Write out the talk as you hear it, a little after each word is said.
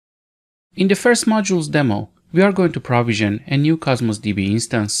In the first module's demo, we are going to provision a new Cosmos DB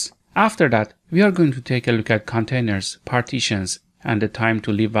instance. After that, we are going to take a look at containers, partitions, and the time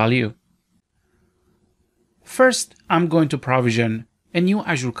to live value. First, I'm going to provision a new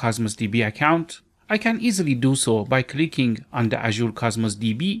Azure Cosmos DB account. I can easily do so by clicking on the Azure Cosmos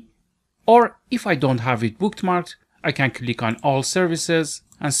DB, or if I don't have it bookmarked, I can click on All Services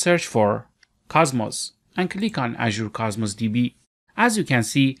and search for Cosmos and click on Azure Cosmos DB. As you can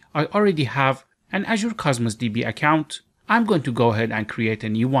see, I already have an Azure Cosmos DB account. I'm going to go ahead and create a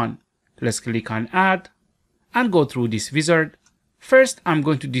new one. Let's click on Add and go through this wizard. First, I'm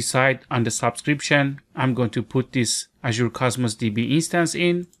going to decide on the subscription. I'm going to put this Azure Cosmos DB instance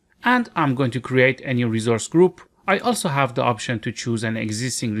in, and I'm going to create a new resource group. I also have the option to choose an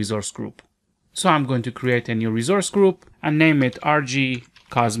existing resource group. So I'm going to create a new resource group and name it RG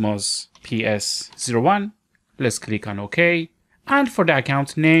Cosmos PS01. Let's click on OK. And for the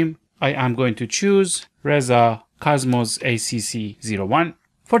account name, I am going to choose Reza Cosmos ACC01.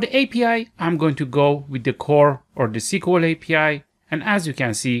 For the API, I'm going to go with the core or the SQL API. And as you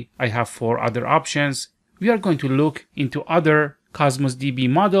can see, I have 4 other options. We are going to look into other Cosmos DB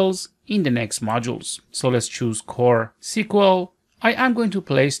models in the next modules. So let's choose core SQL. I am going to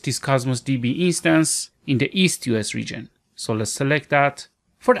place this Cosmos DB instance in the East US region. So let's select that.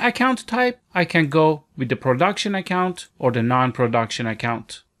 For the account type, I can go with the production account or the non-production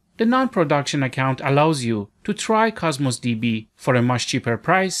account. The non-production account allows you to try Cosmos DB for a much cheaper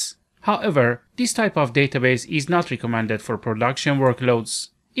price. However, this type of database is not recommended for production workloads.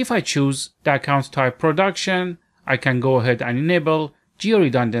 If I choose the account type production, I can go ahead and enable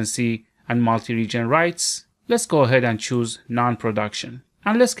geo-redundancy and multi-region rights. Let's go ahead and choose non-production.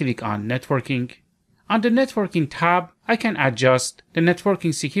 And let's click on networking. On the networking tab, I can adjust the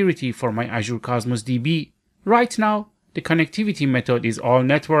networking security for my Azure Cosmos DB. Right now, the connectivity method is all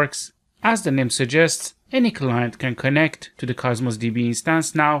networks. As the name suggests, any client can connect to the Cosmos DB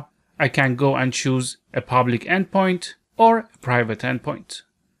instance now. I can go and choose a public endpoint or a private endpoint.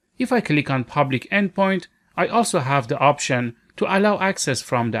 If I click on public endpoint, I also have the option to allow access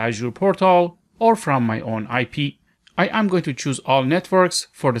from the Azure portal or from my own IP. I am going to choose all networks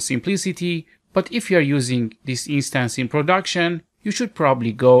for the simplicity, but if you are using this instance in production, you should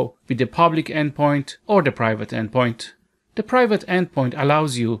probably go with the public endpoint or the private endpoint. The private endpoint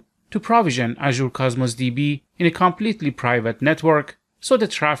allows you to provision Azure Cosmos DB in a completely private network, so the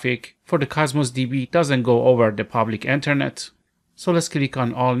traffic for the Cosmos DB doesn't go over the public internet. So let's click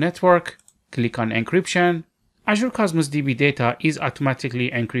on All Network, click on Encryption. Azure Cosmos DB data is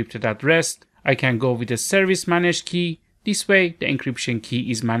automatically encrypted at rest. I can go with a service managed key. This way, the encryption key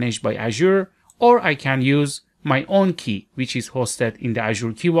is managed by Azure, or I can use my own key, which is hosted in the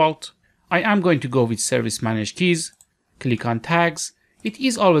Azure Key Vault. I am going to go with service managed keys. Click on Tags. It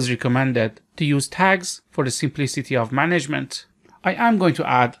is always recommended to use tags for the simplicity of management. I am going to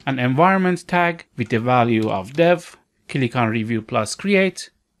add an environment tag with the value of dev. Click on Review plus Create.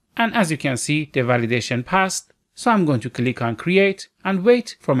 And as you can see, the validation passed. So I'm going to click on Create and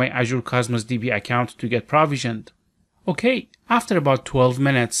wait for my Azure Cosmos DB account to get provisioned. Okay, after about 12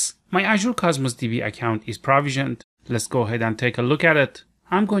 minutes, my Azure Cosmos DB account is provisioned. Let's go ahead and take a look at it.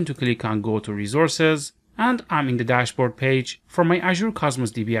 I'm going to click on Go to Resources, and I'm in the dashboard page for my Azure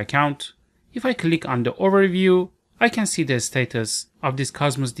Cosmos DB account. If I click on the overview, I can see the status of this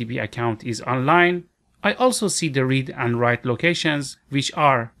Cosmos DB account is online. I also see the read and write locations, which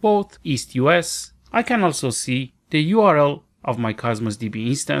are both East US. I can also see the URL of my Cosmos DB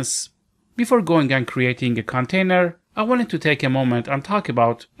instance. Before going and creating a container, I wanted to take a moment and talk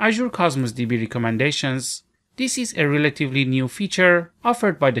about Azure Cosmos DB recommendations. This is a relatively new feature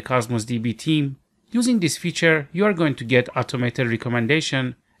offered by the Cosmos DB team. Using this feature, you are going to get automated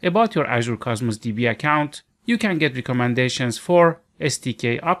recommendation about your Azure Cosmos DB account. You can get recommendations for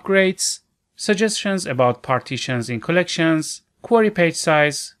SDK upgrades, suggestions about partitions in collections, query page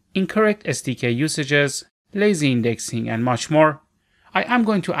size, incorrect SDK usages, lazy indexing, and much more. I am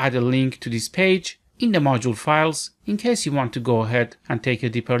going to add a link to this page in the module files in case you want to go ahead and take a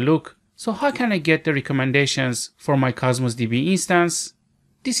deeper look. So how can I get the recommendations for my Cosmos DB instance?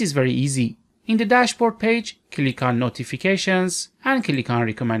 This is very easy. In the dashboard page, click on Notifications and click on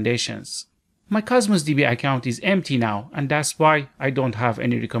Recommendations. My Cosmos DB account is empty now, and that's why I don't have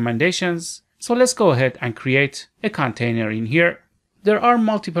any recommendations. So let's go ahead and create a container in here. There are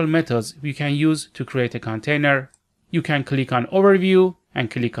multiple methods we can use to create a container. You can click on Overview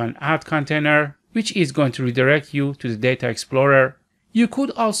and click on Add Container, which is going to redirect you to the Data Explorer. You could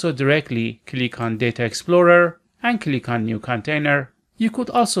also directly click on Data Explorer and click on New Container. You could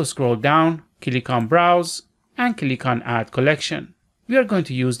also scroll down, click on Browse, and click on Add Collection. we are going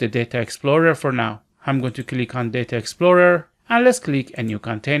to use the Data Explorer for now. I'm going to click on Data Explorer and let's click a new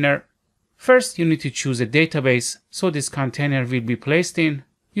container. First, you need to choose a database so this container will be placed in.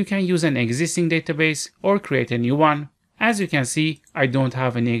 You can use an existing database or create a new one. As you can see, I don't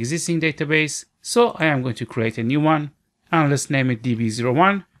have any existing database, so I am going to create a new one. And let's name it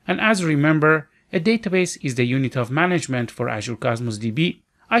DB01. And as you remember, a database is the unit of management for Azure Cosmos DB.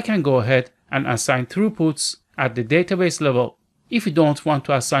 I can go ahead and assign throughputs at the database level. If you don't want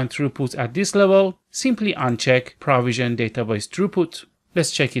to assign throughput at this level, simply uncheck Provision Database Throughput.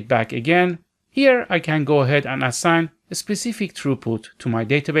 Let's check it back again. Here I can go ahead and assign a specific throughput to my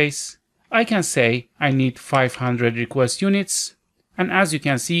database. I can say I need 500 request units. And as you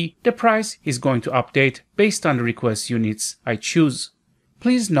can see, the price is going to update based on the request units I choose.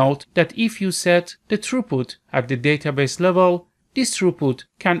 Please note that if you set the throughput at the database level, this throughput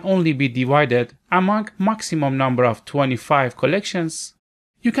can only be divided among maximum number of 25 collections.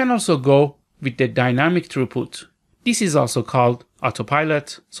 You can also go with the dynamic throughput. This is also called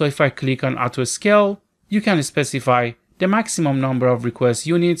autopilot. So if I click on auto scale, you can specify the maximum number of request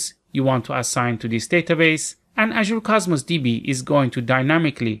units you want to assign to this database, and Azure Cosmos DB is going to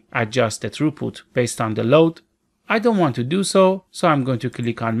dynamically adjust the throughput based on the load. I don't want to do so, so I'm going to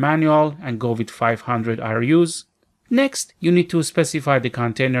click on manual and go with 500 RUs. Next, you need to specify the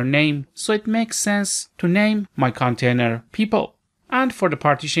container name, so it makes sense to name my container people. And for the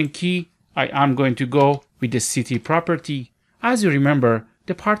partition key, I am going to go with the city property. As you remember,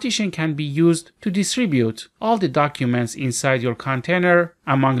 the partition can be used to distribute all the documents inside your container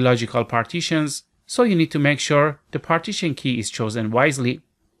among logical partitions, so you need to make sure the partition key is chosen wisely.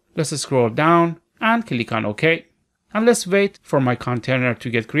 Let's scroll down and click on OK. And let's wait for my container to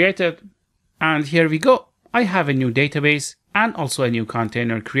get created. And here we go. I have a new database and also a new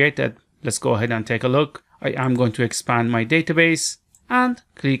container created. Let's go ahead and take a look. I am going to expand my database and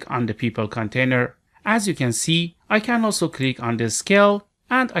click on the people container. As you can see, I can also click on the scale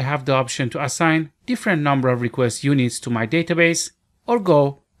and I have the option to assign different number of request units to my database or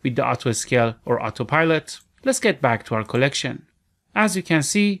go with the auto scale or autopilot. Let's get back to our collection. As you can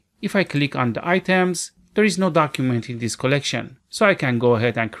see, if I click on the items, there is no document in this collection, so I can go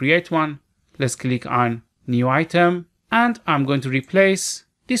ahead and create one. Let's click on new item and I'm going to replace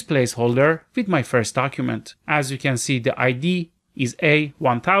this placeholder with my first document. As you can see, the ID is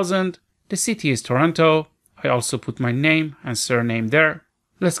A1000, the city is Toronto. I also put my name and surname there.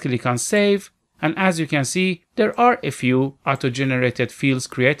 Let's click on save, and as you can see, there are a few auto-generated fields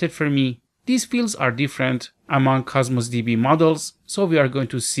created for me. These fields are different among Cosmos DB models, so we are going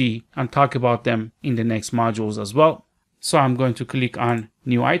to see and talk about them in the next modules as well. So I'm going to click on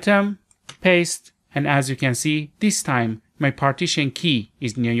new item, paste, and as you can see, this time my partition key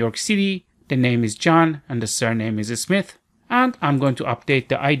is New York City, the name is John, and the surname is Smith. And I'm going to update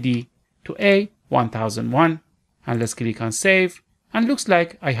the ID to A1001. And let's click on save. And looks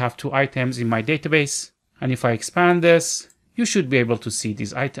like I have two items in my database. And if I expand this, you should be able to see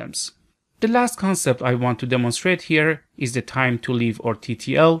these items. The last concept I want to demonstrate here is the time to leave or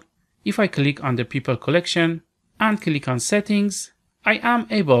TTL. If I click on the people collection and click on settings, I am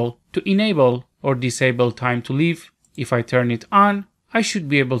able to enable or disable time to leave. If I turn it on, I should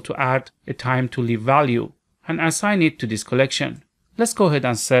be able to add a time to leave value and assign it to this collection. Let's go ahead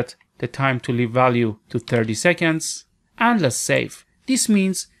and set the time to leave value to 30 seconds and let's save. This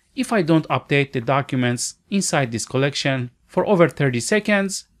means if I don't update the documents inside this collection for over 30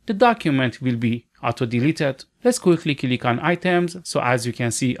 seconds, the document will be auto-deleted. Let's quickly click on items. So as you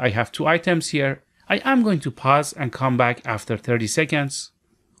can see, I have two items here. I am going to pause and come back after 30 seconds.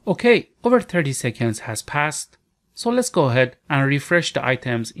 Okay, over 30 seconds has passed. So let's go ahead and refresh the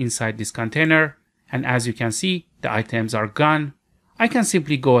items inside this container. And as you can see, the items are gone. I can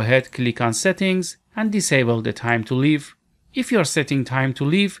simply go ahead, click on settings and disable the time to leave. If you're setting time to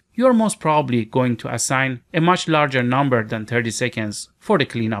leave, you're most probably going to assign a much larger number than 30 seconds for the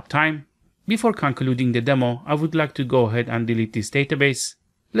cleanup time. Before concluding the demo, I would like to go ahead and delete this database.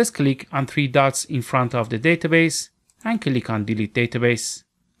 Let's click on three dots in front of the database and click on delete database.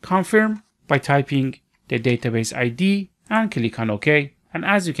 Confirm by typing the database ID and click on OK. And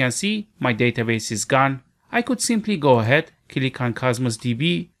as you can see, my database is gone. I could simply go ahead, click on Cosmos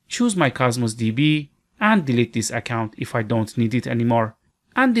DB, choose my Cosmos DB, and delete this account if I don't need it anymore.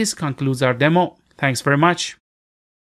 And this concludes our demo. Thanks very much.